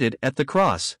defeated at the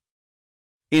cross.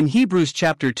 In Hebrews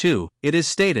chapter 2, it is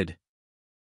stated,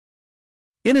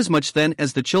 "Inasmuch then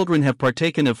as the children have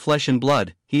partaken of flesh and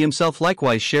blood, he himself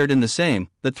likewise shared in the same,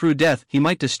 that through death he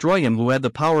might destroy him who had the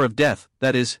power of death,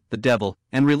 that is, the devil,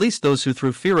 and release those who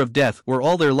through fear of death were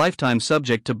all their lifetime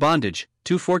subject to bondage."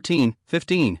 2:14,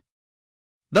 15.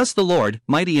 Thus the Lord,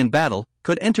 mighty in battle,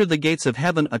 could enter the gates of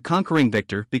heaven a conquering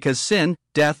victor because sin,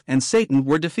 death, and Satan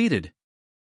were defeated.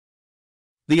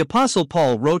 The Apostle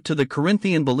Paul wrote to the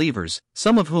Corinthian believers,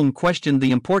 some of whom questioned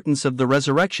the importance of the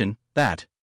resurrection, that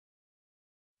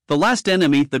the last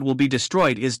enemy that will be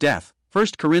destroyed is death.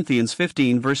 1 Corinthians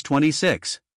 15 verse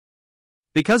 26.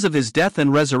 Because of his death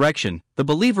and resurrection, the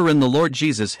believer in the Lord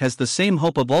Jesus has the same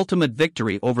hope of ultimate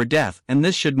victory over death, and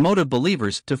this should motivate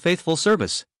believers to faithful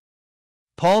service.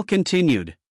 Paul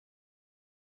continued,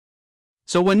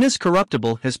 "So when this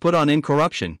corruptible has put on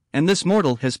incorruption, and this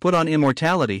mortal has put on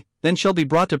immortality, then shall be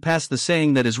brought to pass the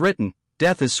saying that is written,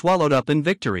 death is swallowed up in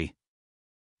victory."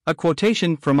 A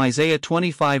quotation from Isaiah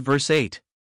 25 verse 8.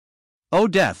 "O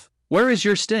death, where is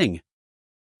your sting?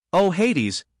 O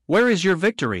Hades, where is your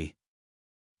victory?"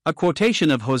 A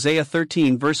quotation of Hosea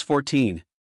 13 verse 14.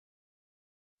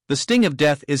 The sting of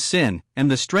death is sin, and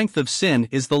the strength of sin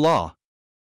is the law.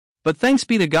 But thanks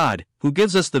be to God, who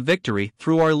gives us the victory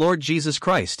through our Lord Jesus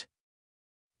Christ.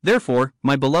 Therefore,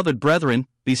 my beloved brethren,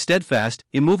 be steadfast,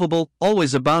 immovable,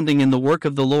 always abounding in the work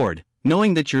of the Lord,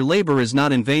 knowing that your labor is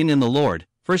not in vain in the Lord.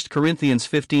 1 Corinthians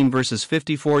 15 verses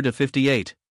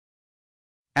 54-58.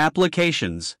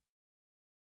 Applications.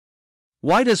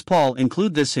 Why does Paul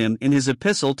include this hymn in his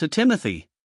epistle to Timothy?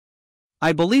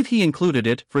 I believe he included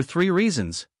it for 3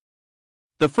 reasons.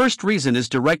 The first reason is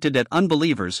directed at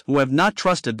unbelievers who have not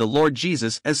trusted the Lord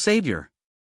Jesus as Savior.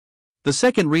 The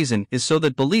second reason is so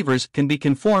that believers can be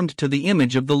conformed to the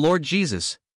image of the Lord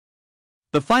Jesus.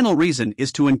 The final reason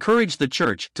is to encourage the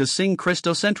church to sing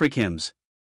Christocentric hymns.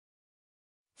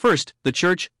 First, the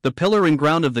Church, the pillar and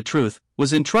ground of the truth,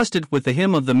 was entrusted with the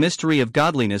hymn of the mystery of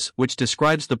godliness, which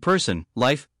describes the person,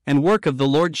 life, and work of the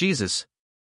Lord Jesus.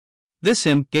 This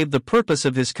hymn gave the purpose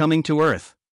of his coming to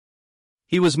earth.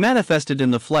 He was manifested in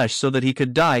the flesh so that he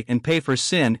could die and pay for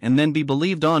sin and then be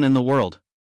believed on in the world.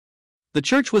 The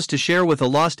Church was to share with a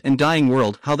lost and dying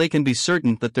world how they can be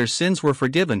certain that their sins were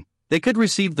forgiven, they could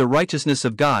receive the righteousness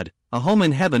of God, a home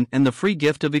in heaven, and the free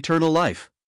gift of eternal life.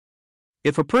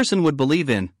 If a person would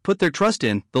believe in, put their trust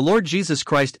in, the Lord Jesus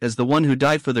Christ as the one who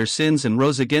died for their sins and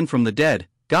rose again from the dead,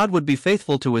 God would be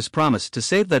faithful to his promise to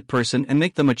save that person and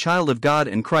make them a child of God,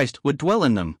 and Christ would dwell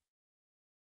in them.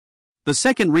 The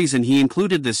second reason he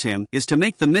included this hymn is to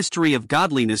make the mystery of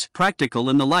godliness practical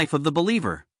in the life of the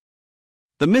believer.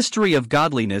 The mystery of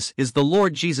godliness is the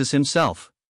Lord Jesus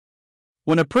himself.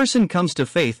 When a person comes to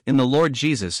faith in the Lord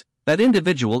Jesus, that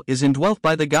individual is indwelt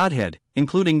by the Godhead,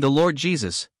 including the Lord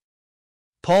Jesus.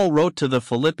 Paul wrote to the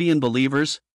Philippian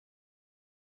believers,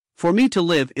 "For me to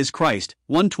live is Christ,"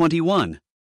 1:21.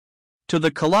 To the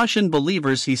Colossian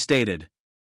believers he stated,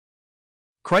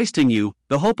 "Christ in you,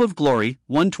 the hope of glory,"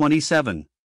 1:27.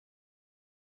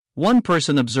 One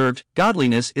person observed,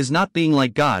 godliness is not being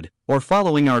like God, or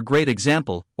following our great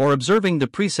example, or observing the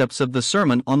precepts of the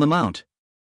Sermon on the Mount.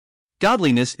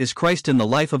 Godliness is Christ in the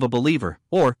life of a believer,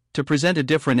 or, to present a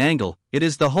different angle, it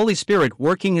is the Holy Spirit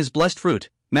working his blessed fruit.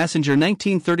 Messenger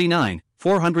 1939,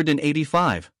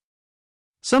 485.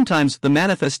 Sometimes the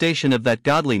manifestation of that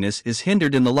godliness is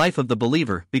hindered in the life of the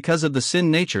believer because of the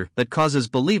sin nature that causes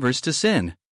believers to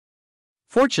sin.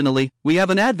 Fortunately, we have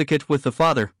an advocate with the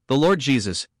Father, the Lord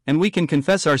Jesus, and we can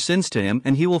confess our sins to him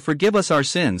and he will forgive us our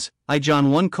sins. I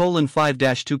John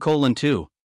 1:5-2:2.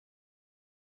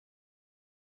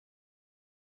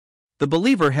 The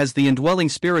believer has the indwelling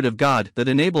Spirit of God that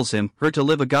enables him, her to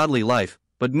live a godly life.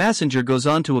 But Messenger goes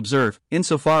on to observe,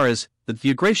 insofar as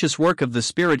the gracious work of the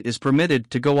Spirit is permitted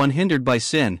to go unhindered by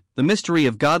sin, the mystery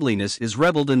of godliness is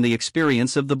reveled in the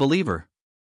experience of the believer.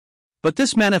 But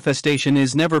this manifestation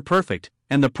is never perfect,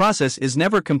 and the process is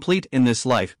never complete in this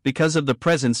life because of the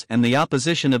presence and the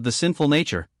opposition of the sinful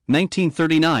nature.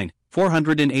 1939,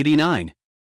 489.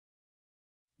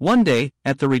 One day,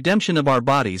 at the redemption of our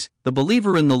bodies, the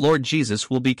believer in the Lord Jesus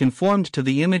will be conformed to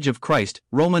the image of Christ.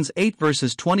 Romans 8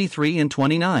 verses 23 and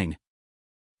 29.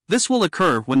 This will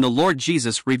occur when the Lord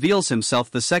Jesus reveals himself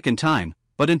the second time,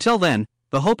 but until then,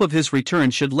 the hope of his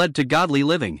return should lead to godly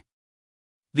living.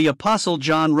 The Apostle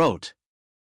John wrote,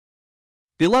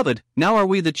 "Beloved, now are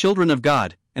we the children of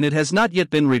God, and it has not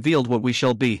yet been revealed what we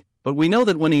shall be, but we know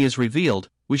that when he is revealed,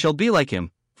 we shall be like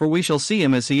him, for we shall see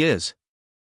him as he is.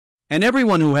 And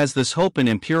everyone who has this hope in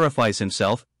him purifies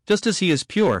himself, just as he is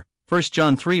pure." 1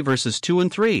 John 3 verses 2 and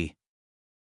 3.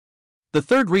 The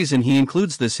third reason he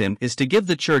includes this hymn is to give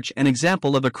the Church an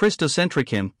example of a Christocentric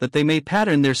hymn that they may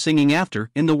pattern their singing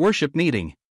after in the worship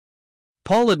meeting.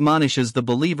 Paul admonishes the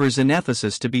believers in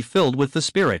Ephesus to be filled with the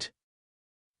Spirit.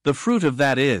 The fruit of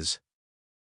that is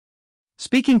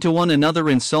speaking to one another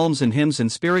in psalms and hymns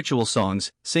and spiritual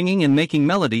songs, singing and making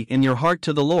melody in your heart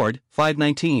to the Lord.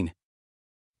 5:19.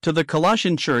 To the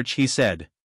Colossian church he said,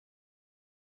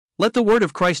 "Let the word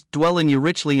of Christ dwell in you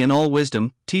richly in all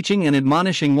wisdom, teaching and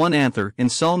admonishing one another in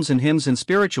psalms and hymns and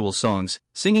spiritual songs,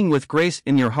 singing with grace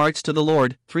in your hearts to the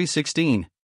Lord." 3:16.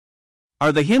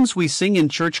 Are the hymns we sing in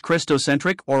church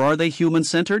Christocentric or are they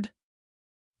human-centered?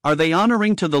 Are they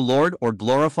honoring to the Lord or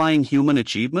glorifying human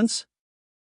achievements?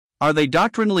 Are they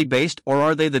doctrinally based or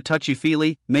are they the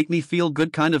touchy-feely,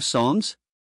 make-me-feel-good kind of songs?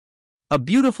 A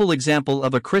beautiful example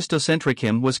of a Christocentric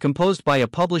hymn was composed by a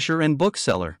publisher and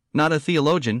bookseller, not a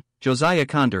theologian, Josiah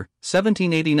Conder,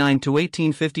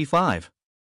 1789-1855.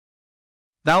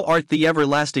 Thou art the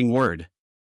everlasting Word,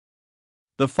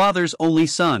 the Father's only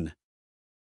Son,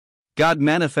 God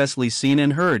manifestly seen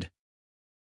and heard,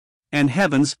 and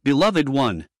heaven's beloved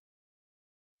one.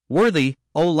 Worthy,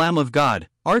 O Lamb of God,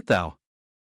 art thou,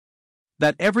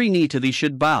 that every knee to thee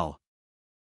should bow.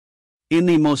 In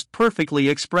thee most perfectly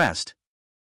expressed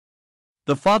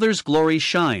the Father's glory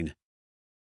shine,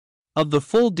 of the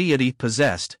full deity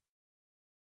possessed,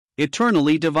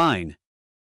 eternally divine.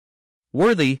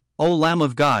 Worthy, O Lamb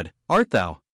of God, art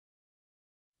thou,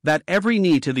 that every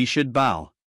knee to thee should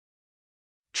bow.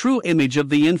 True image of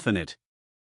the infinite,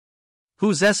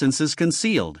 whose essence is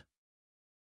concealed,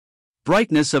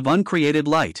 brightness of uncreated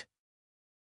light,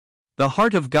 the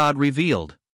heart of God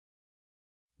revealed.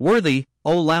 Worthy,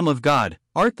 O Lamb of God,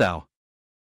 art thou,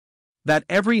 that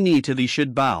every knee to thee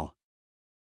should bow.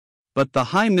 But the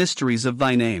high mysteries of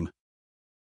thy name,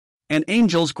 and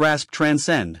angels' grasp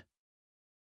transcend.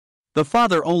 The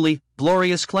Father only,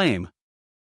 glorious claim,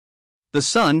 the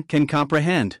Son can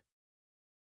comprehend.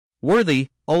 Worthy,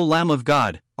 O Lamb of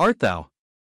God, art thou,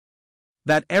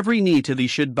 that every knee to thee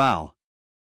should bow.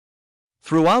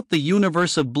 Throughout the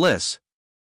universe of bliss,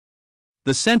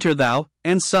 the center thou,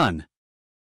 and Son.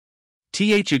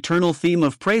 Th eternal theme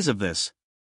of praise of this.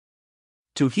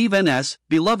 To heaven's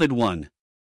beloved one.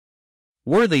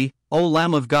 Worthy, O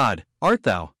Lamb of God, art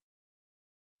thou,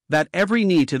 that every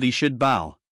knee to thee should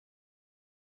bow.